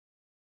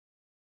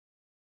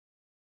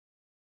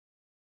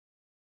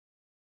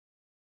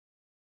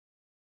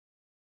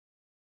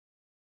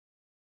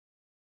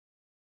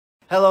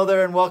Hello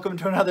there and welcome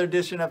to another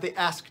edition of the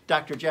Ask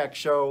Dr. Jack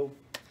Show.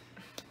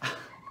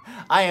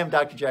 I am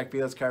Dr. Jack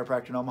Beales,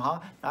 chiropractor in Omaha.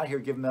 Not here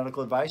giving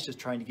medical advice, just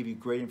trying to give you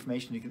great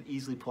information you can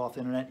easily pull off the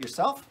internet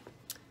yourself.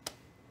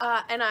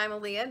 And I'm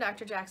Aaliyah,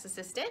 Dr. Jack's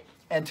assistant.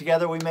 And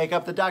together we make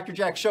up the Dr.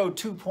 Jack Show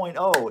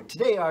 2.0.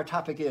 Today our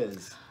topic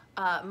is...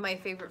 my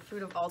favorite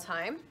fruit of all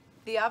time,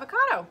 the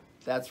avocado.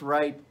 That's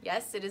right.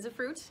 Yes, it is a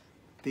fruit.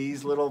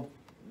 These little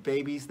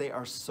babies, they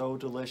are so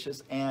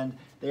delicious and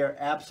they are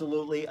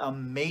absolutely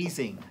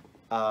amazing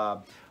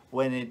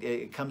when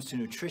it comes to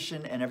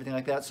nutrition and everything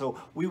like that. So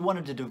we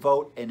wanted to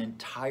devote an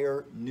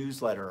entire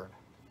newsletter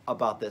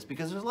about this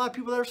because there's a lot of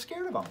people that are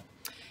scared of them.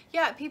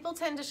 Yeah, people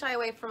tend to shy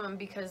away from them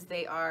because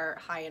they are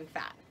high in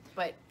fat,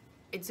 but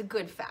it's a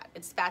good fat.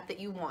 It's fat that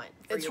you want.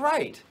 That's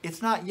right.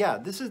 It's not,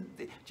 this is,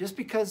 just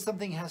because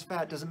something has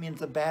fat doesn't mean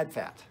it's a bad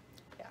fat.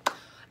 Yeah.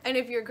 And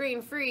if you're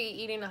grain-free,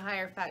 eating a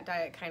higher fat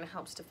diet kind of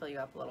helps to fill you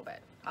up a little bit.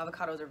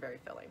 Avocados are very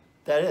filling.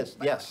 That is,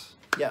 yes.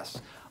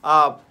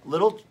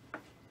 Little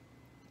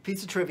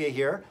piece of trivia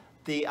here.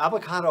 The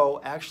avocado,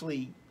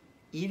 actually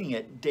eating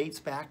it dates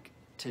back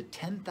to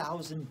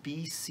 10,000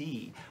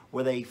 BC,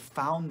 where they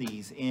found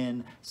these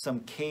in some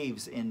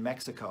caves in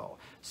Mexico.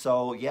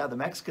 So yeah, the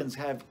Mexicans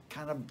have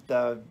kind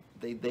of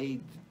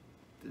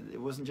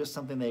it wasn't just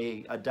something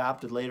they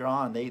adopted later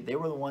on. They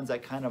were the ones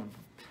that kind of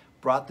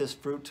brought this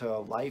fruit to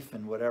life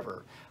and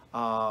whatever.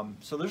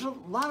 So there's a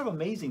lot of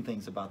amazing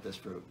things about this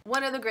fruit.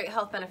 One of the great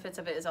health benefits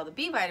of it is all the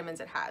B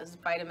vitamins it has.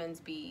 Vitamins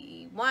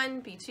B1,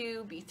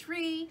 B2,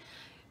 B3,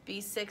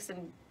 B6,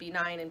 and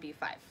B9, and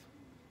B5.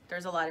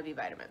 There's a lot of B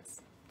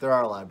vitamins. There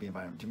are a lot of B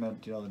vitamins. Do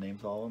you know the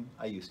names of all of them?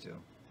 I used to.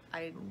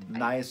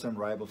 Niacin,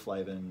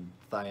 riboflavin,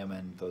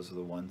 thiamine, those are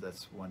the ones.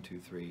 That's 1, 2,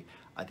 3.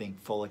 I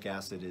think folic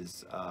acid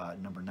is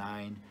number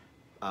 9.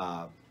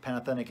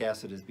 Pantothenic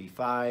acid is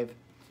B5.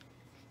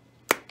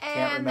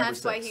 And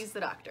that's why he's the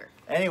doctor.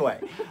 Anyway,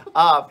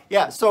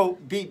 so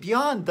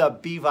beyond the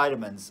B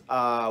vitamins,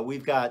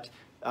 we've got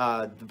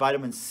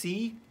vitamins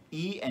C,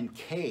 E, and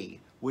K,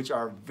 which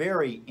are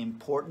very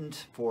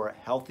important for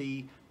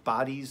healthy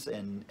bodies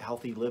and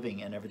healthy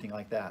living and everything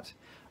like that.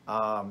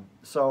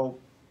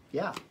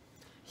 Yeah.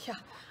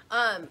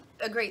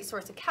 A great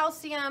source of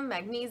calcium,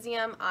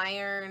 magnesium,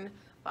 iron,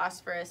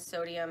 phosphorus,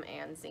 sodium,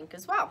 and zinc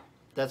as well.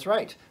 That's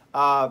right.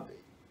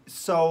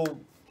 So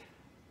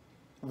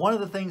one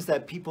of the things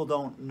that people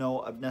don't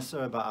know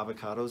necessarily about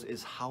avocados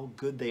is how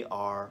good they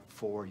are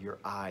for your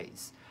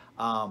eyes.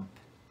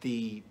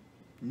 The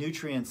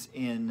nutrients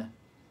in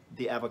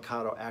the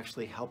avocado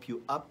actually help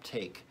you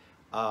uptake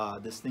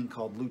this thing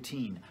called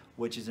lutein,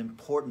 which is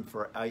important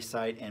for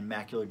eyesight and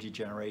macular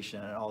degeneration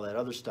and all that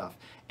other stuff.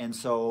 And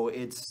so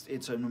it's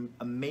an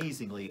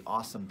amazingly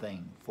awesome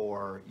thing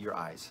for your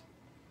eyes.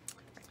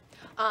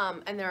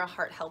 And they're a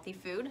heart-healthy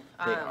food.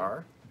 They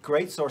are.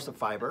 Great source of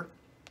fiber.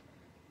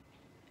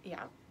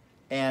 Yeah.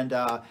 And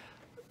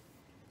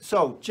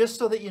so just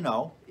so that you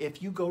know,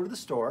 if you go to the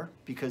store,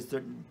 because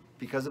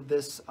of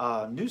this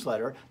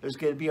newsletter, there's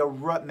going to be a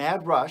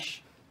mad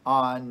rush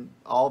on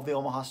all of the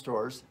Omaha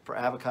stores for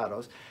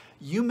avocados.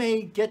 You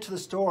may get to the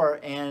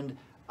store and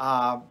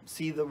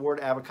see the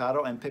word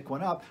avocado and pick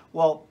one up.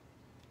 Well,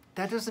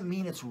 that doesn't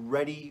mean it's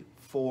ready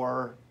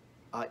for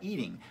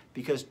eating,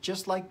 because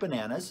just like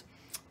bananas,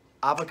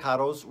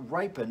 avocados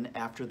ripen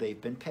after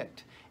they've been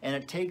picked. And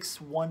it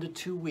takes 1 to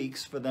 2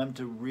 weeks for them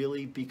to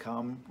really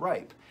become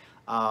ripe.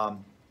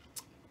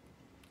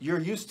 You're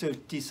used to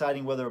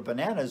deciding whether a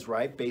banana is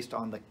ripe based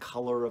on the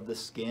color of the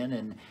skin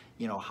and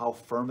how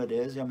firm it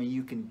is. I mean,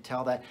 you can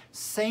tell that.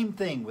 Same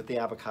thing with the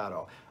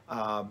avocado.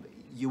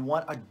 You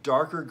want a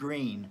darker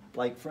green,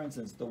 like for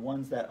instance, the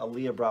ones that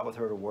Aaliyah brought with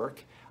her to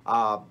work.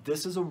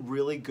 This is a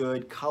really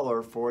good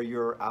color for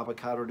your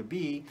avocado to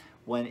be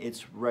when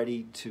it's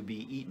ready to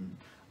be eaten.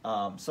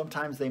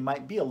 Sometimes they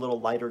might be a little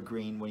lighter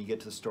green when you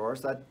get to the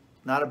stores. That's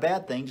not a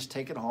bad thing. Just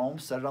take it home,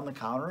 set it on the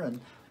counter, and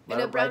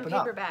let it ripen up. And a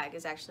brown paper bag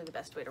is actually the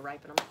best way to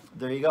ripen them.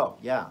 There you go.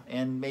 Yeah,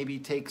 and maybe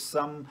take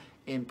some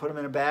and put them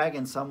in a bag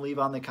and some leave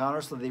on the counter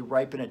so they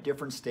ripen at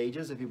different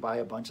stages if you buy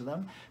a bunch of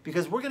them.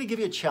 Because we're going to give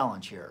you a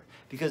challenge here,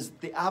 because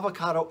the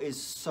avocado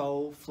is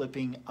so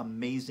flipping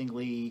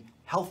amazingly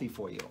healthy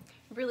for you.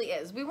 It really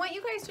is. We want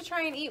you guys to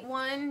try and eat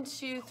 1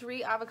 to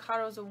 3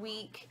 avocados a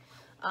week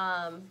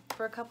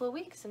for a couple of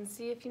weeks and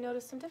see if you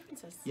notice some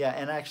differences. Yeah,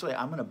 and actually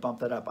I'm going to bump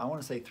that up. I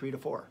want to say 3 to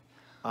 4.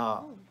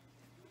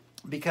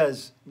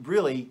 Because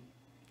really,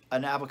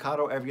 an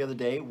avocado every other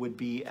day would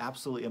be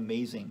absolutely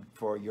amazing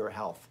for your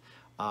health.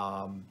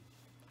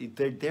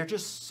 They're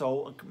just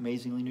so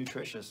amazingly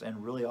nutritious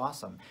and really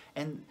awesome.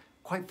 And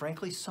quite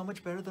frankly, so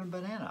much better than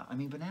banana. I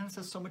mean, bananas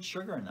have so much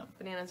sugar in them.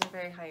 Bananas are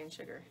very high in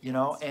sugar.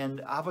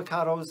 And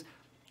avocados,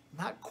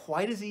 not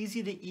quite as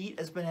easy to eat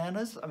as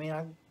bananas. I mean,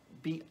 I'll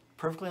be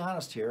perfectly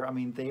honest here. I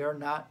mean, they are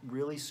not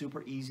really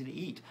super easy to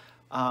eat.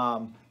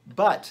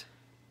 But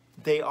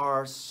they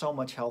are so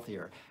much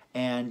healthier.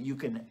 And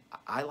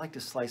I like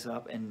to slice it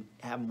up and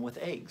have them with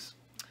eggs.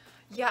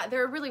 Yeah,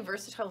 they're a really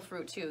versatile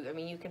fruit too. I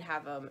mean, you can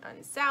have them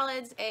on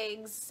salads,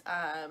 eggs,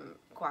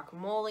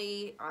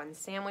 guacamole, on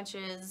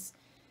sandwiches.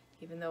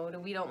 even though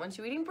we don't want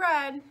you eating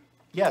bread.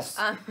 Yes,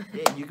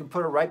 yeah, you can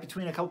put it right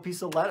between a couple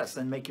pieces of lettuce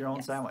and make your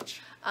own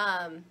sandwich.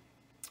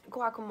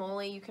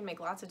 Guacamole, you can make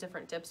lots of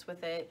different dips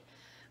with it,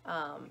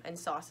 and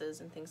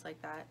sauces and things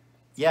like that.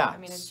 Yeah. I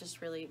mean, it's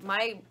just really,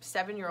 my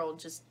 7-year-old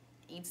just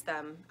eats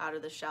them out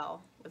of the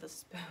shell with a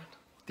spoon.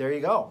 There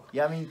you go.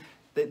 Yeah, I mean,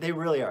 they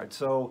really are.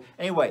 So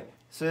anyway,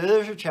 so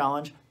there's your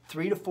challenge,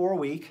 3 to 4 a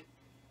week,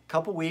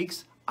 couple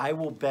weeks. I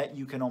will bet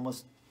you can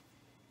almost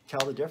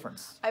tell the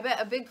difference. I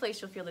bet a big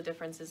place you'll feel the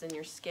difference is in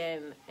your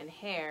skin and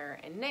hair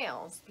and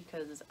nails,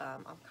 because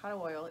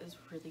avocado oil is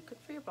really good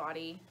for your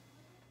body,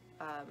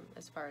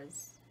 as far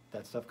as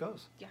that stuff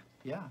goes. Yeah.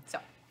 Yeah. So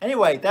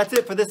anyway, that's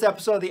it for this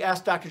episode of the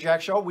Ask Dr.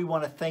 Jack Show. We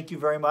want to thank you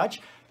very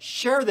much.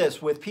 Share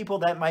this with people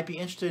that might be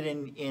interested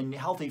in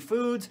healthy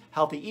foods,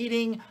 healthy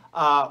eating,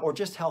 or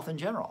just health in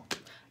general.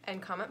 And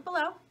comment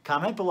below.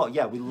 Comment below.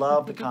 Yeah, we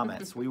love the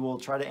comments. We will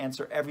try to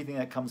answer everything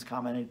that comes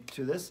commented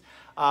to this.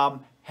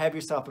 Have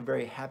yourself a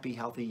very happy,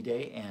 healthy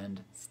day,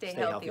 and stay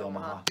healthy,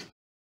 Omaha.